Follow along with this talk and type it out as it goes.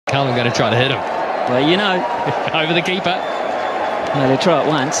McCullum going to try to hit him? Well, you know. Over the keeper. No, they'll try it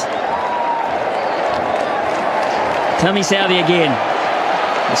once. Tommy Southey again.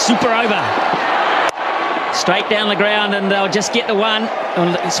 A super over. Straight down the ground, and they'll just get the one.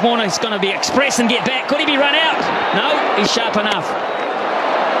 And Swanner's going to be express and get back. Could he be run out? No, he's sharp enough.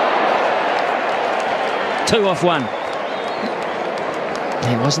 2 off 1.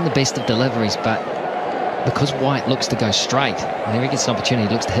 It wasn't the best of deliveries, but because White looks to go straight, whenever he gets an opportunity,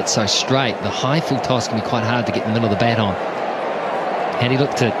 he looks to hit so straight, the high full toss can be quite hard to get in the middle of the bat on. Had he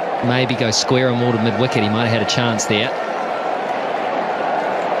looked to maybe go square or more to mid-wicket, he might have had a chance there.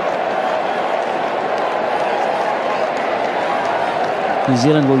 New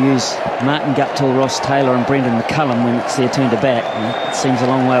Zealand will use Martin Guptill, Ross Taylor and Brendan McCullum when it's their turn to bat. It seems a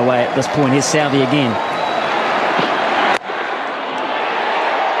long way away at this point. Here's Southey again.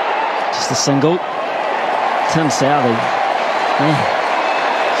 Just a single. Tim Southey. Man,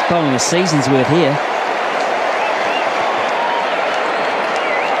 he's bowling a season's worth here.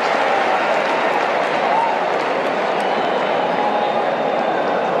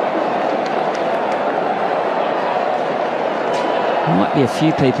 There might be a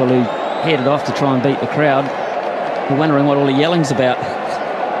few people who headed off to try and beat the crowd. They're wondering what all the yelling's about.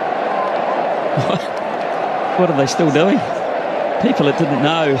 What are they still doing? People that didn't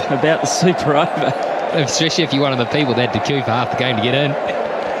know about the super over. Especially if you're one of the people that had to queue for half the game to get in.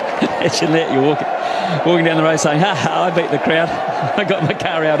 Imagine that, you're walking down the road saying, ha ha, I beat the crowd. I got my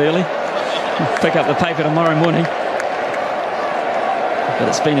car out early. Pick up the paper tomorrow morning. But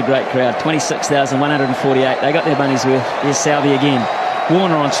it's been a great crowd. 26,148. They got their money's worth. Here's Southey again.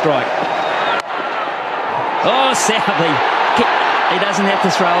 Warner on strike. Oh, Southey. He doesn't have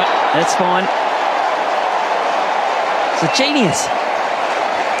to throw it. That's fine. It's a genius.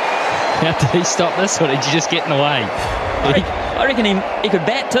 How did he stop this, or did you just get in the way? I reckon he could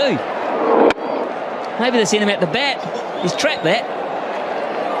bat too. Maybe they sent him out to bat. He's trapped that.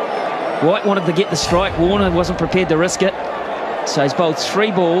 White wanted to get the strike. Warner wasn't prepared to risk it. So he's bowled 3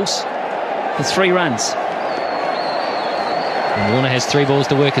 balls for 3 runs. And Warner has 3 balls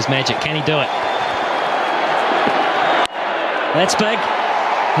to work his magic. Can he do it? That's big.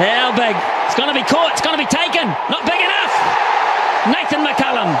 How big? It's going to be caught. It's going to be taken. Not big enough. Nathan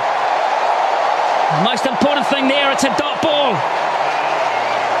McCullum. The most important thing there, it's a dot ball.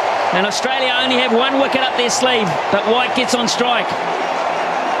 And Australia only have 1 wicket up their sleeve, but White gets on strike.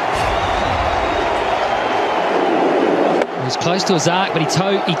 It was close to his arc, but he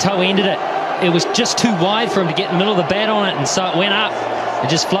toe-ended it. It was just too wide for him to get in the middle of the bat on it, and so it went up. It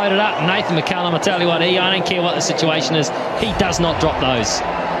just floated up. Nathan McCullum, I tell you what, I don't care what the situation is, he does not drop those.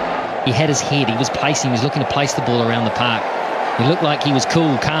 He had his head, he was looking to place the ball around the park. He looked like he was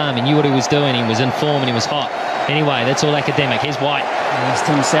cool, calm, he knew what he was doing, he was in form and he was hot. Anyway, that's all academic. Here's White. There's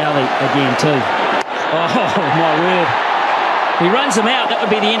Tim Southey again too. Oh, my word. He runs him out, that would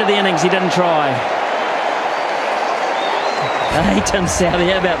be the end of the innings. He didn't try. Hey, Tim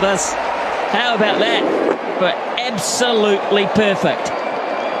Southey, how about this? How about that? But absolutely perfect.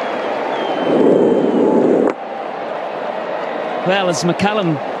 Well, is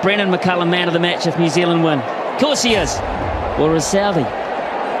Brendan McCullum man of the match if New Zealand win? Of course he is. Or is Southey?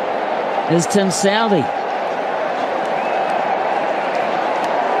 Is Tim Southey?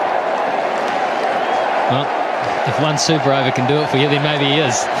 Well, if one super over can do it for you, then maybe he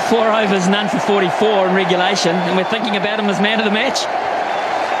is. 4 overs, none for 44 in regulation, and we're thinking about him as man of the match.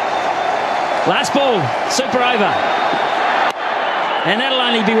 Last ball, super over. And that'll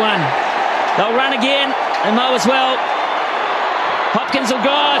only be 1. They'll run again, and mow as well. Hopkins will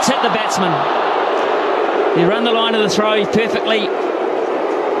go, it's hit the batsman. You run the line of the throw, he's perfectly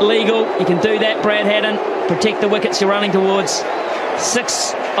legal. You can do that, Brad Haddon. Protect the wickets you're running towards.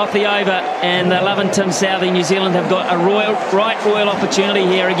 6 off the over, and they're loving Tim Southey. New Zealand have got a royal opportunity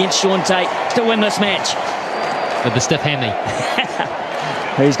here against Sean Tate to win this match. With the stiff hammy.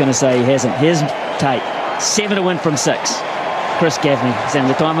 Who's going to say he hasn't? Here's Tate. 7 to win from 6. Chris Gaffney is having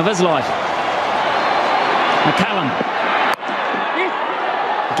the time of his life. McCullum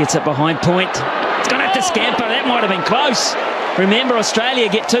gets it behind point. It's going to have to scamper. That might have been close. Remember, Australia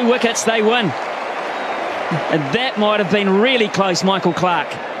get 2 wickets, they win. And that might have been really close, Michael Clark.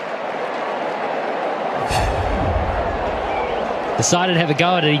 Decided to have a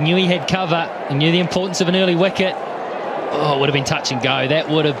go at it. He knew he had cover. He knew the importance of an early wicket. Oh, it would have been touch and go. That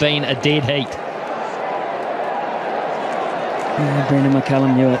would have been a dead heat. Yeah, Brendan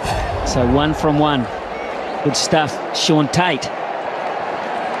McCullum knew it. So 1 from 1. Good stuff, Sean Tate.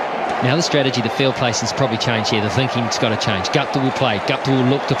 Now the strategy, the field placing's probably changed here. The thinking's got to change. Guptill will play. Guptill will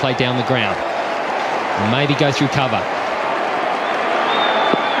look to play down the ground. And maybe go through cover.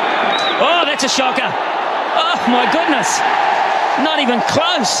 That's a shocker. Oh, my goodness. Not even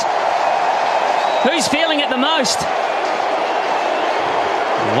close. Who's feeling it the most?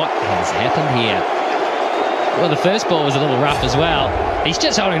 What has happened here? Well, the first ball was a little rough as well. He's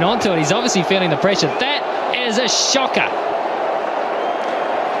just holding on to it. He's obviously feeling the pressure. That is a shocker.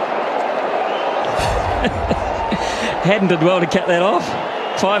 Hadden did well to cut that off.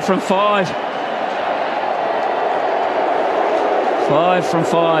 5 from 5. 5 from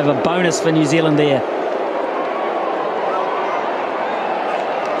 5. A bonus for New Zealand there.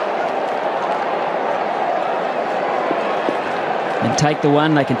 And take the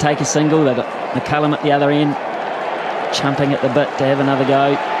one. They can take a single. They've got McCullum at the other end, chumping at the bit to have another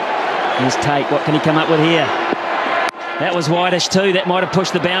go. Here's Tate. What can he come up with here? That was wideish too. That might have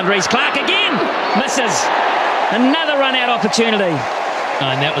pushed the boundaries. Clark again misses. Another run-out opportunity.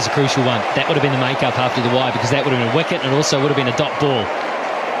 And that was a crucial one. That would have been the make-up after the wide, because that would have been a wicket and it also would have been a dot ball.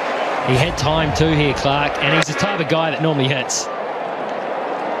 He had time too here, Clark, and he's the type of guy that normally hits.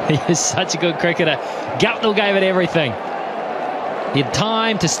 He is such a good cricketer. Guptill gave it everything. He had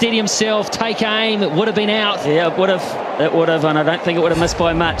time to steady himself, take aim. It would have been out. Yeah, it would have. It would have, and I don't think it would have missed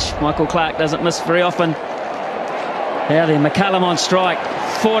by much. Michael Clark doesn't miss very often. Now then, McCullum on strike.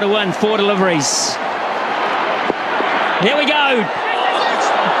 4 to 1, 4 deliveries. Here we go.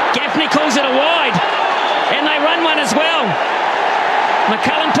 Gaffney calls it a wide, and they run one as well.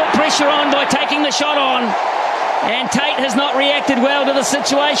 McCullum put pressure on by taking the shot on, and Tate has not reacted well to the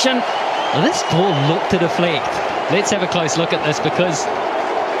situation. Well, this ball looked to deflect. Let's have a close look at this, because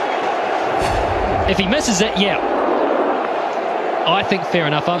if he misses it, yeah, I think fair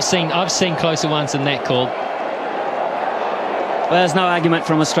enough. I've seen closer ones than that called. Well, there's no argument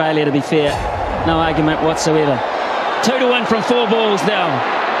from Australia, to be fair. No argument whatsoever. 2 to 1 from 4 balls now.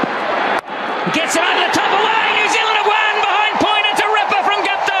 Gets it over the top away. New Zealand have won behind point. It's a ripper from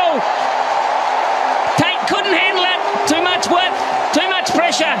Guptill. Tate couldn't handle it. Too much width, too much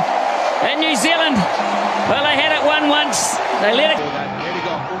pressure. And New Zealand, well, they had it won once. They let it. Here we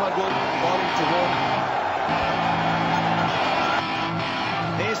go. Bowling to one.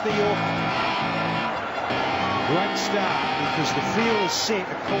 There's the York. Great start, because the field is set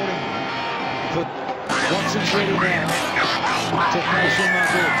accordingly. But Watson's ready now to face in my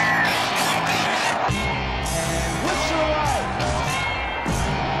good. And whips her away.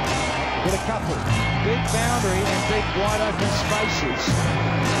 With a couple. Big boundary and big wide open spaces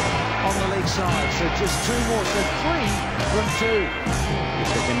on the leg side. So just 2 more. So 3 from 2. If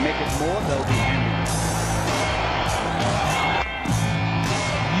they can make it more, they'll be handy.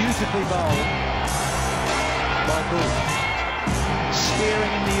 Beautifully bowled by Bull.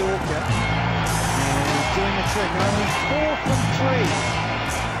 Staring in the Yorker. And doing the trick. Only 4 from 3.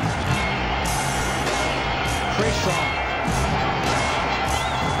 Press on.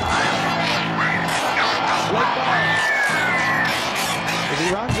 Leg bias. If he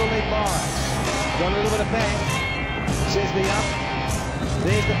runs or leg bias. Got a little bit of bang. Says the up.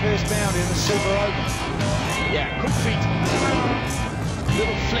 There's the first boundary in the super open. Yeah, quick feet.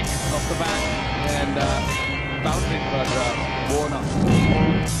 Little flick off the back and boundary for Warner.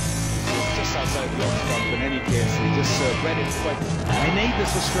 Just outside the off stump in any case. He just read it quick. They need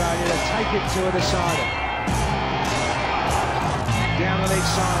this Australia to take it to a decider. Down the leg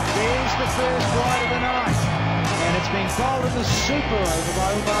side. There's the first wide of the night. And it's been bowled in the super over by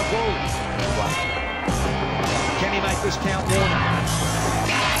Umar Bull. Can he make this count, Warner?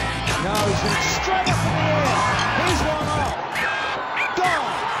 No, he's going straight up in the air. Here's one off.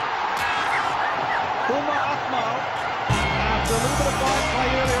 Gone. Umar Akmal, after a little bit of fight play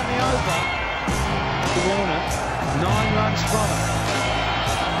earlier in the over, to Warner, 9 runs from it.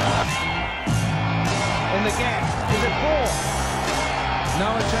 In the gap, is it 4? No,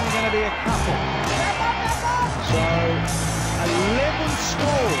 it's only going to be a couple. So, 11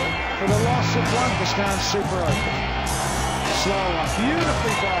 scored for the loss of Pakistan Super Open. Slow one,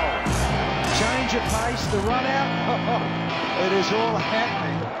 beautifully bowled. Change of pace, the run out. It is all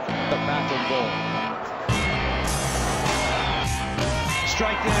happening. The bat and ball.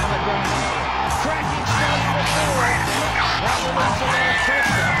 Straight down the ground. Cracking straight to the forward. That relieves a lot of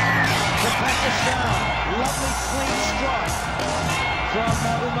pressure to Pakistan. Lovely clean strike from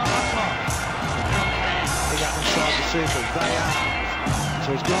Umar Akmal. Big up inside the circle. They are.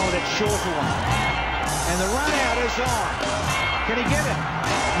 So he's gone with that shorter one. And the run out is on. Can he get it?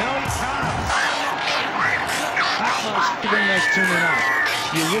 No, he can't. Akmal's giving those too much.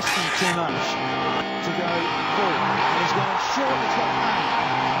 You're risking too much to go full. And he's going short. It's got pain.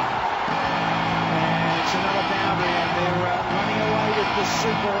 And it's another boundary, and they're running away with the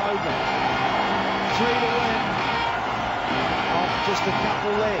super over. 3 to win. Off just a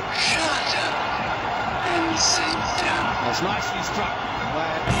couple there. It's nicely struck by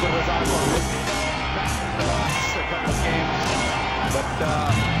the result. The last couple of games, but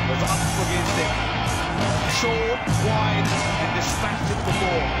was up against them. Short, wide, and distracted the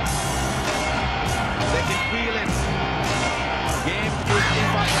ball. They can feel it. Game is in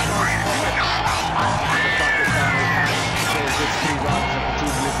Pakistan's pocket. Pakistan says it's 3 runs and 2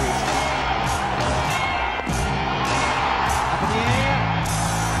 deliveries. Up in the air.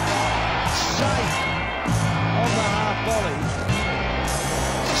 Safe on the half volley.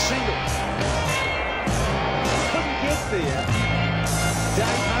 It's a single. Couldn't get there.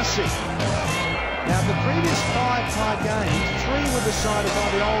 Dave Hussey. Now, the previous 5 tie games, 3 were decided by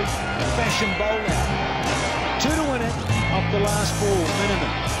the old-fashioned bowl-out. 2 to win it off the last ball,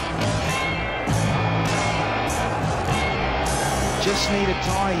 minimum. Just need a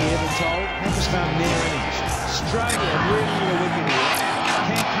tie here, they're told. Pakistan near innings. Australia really need a wicket here.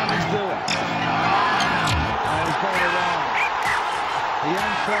 Can Cummins do it? Oh, he's got it wrong. The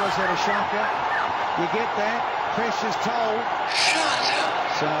young fella's had a shocker. You get that? Pressure's told.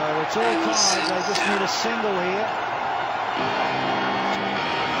 So it's all tied. They just need a single here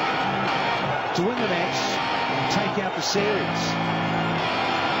to win the match and take out the series.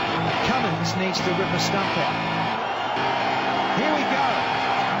 Cummins needs to rip a stump out. Here we go.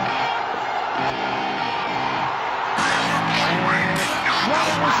 And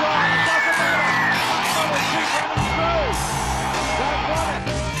running was on. It doesn't matter. They'll keep running through. They've won it.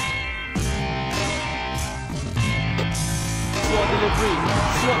 Slow delivery,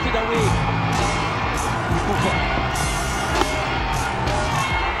 slotted away. Cooper.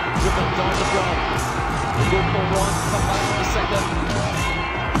 Driven down the ground. They go for 1, come back for the second.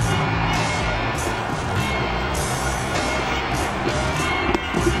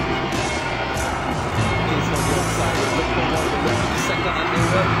 Is on the outside. They look for 1, they look for the second, and they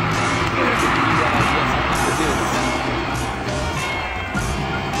will. Yes, I think it is.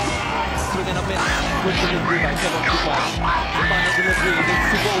 Swinging a bit. Good delivery by Kevin Cooper. The final delivery against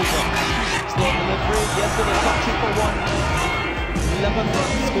Suboza. Slow delivery, yesterday touching for 1. 11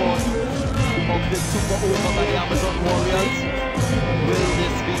 runs scored of the super over by the Amazon Warriors. Will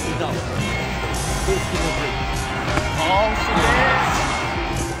this be enough? Good delivery. Oh, yes!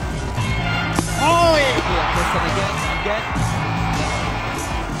 Oh, yeah! Preston again.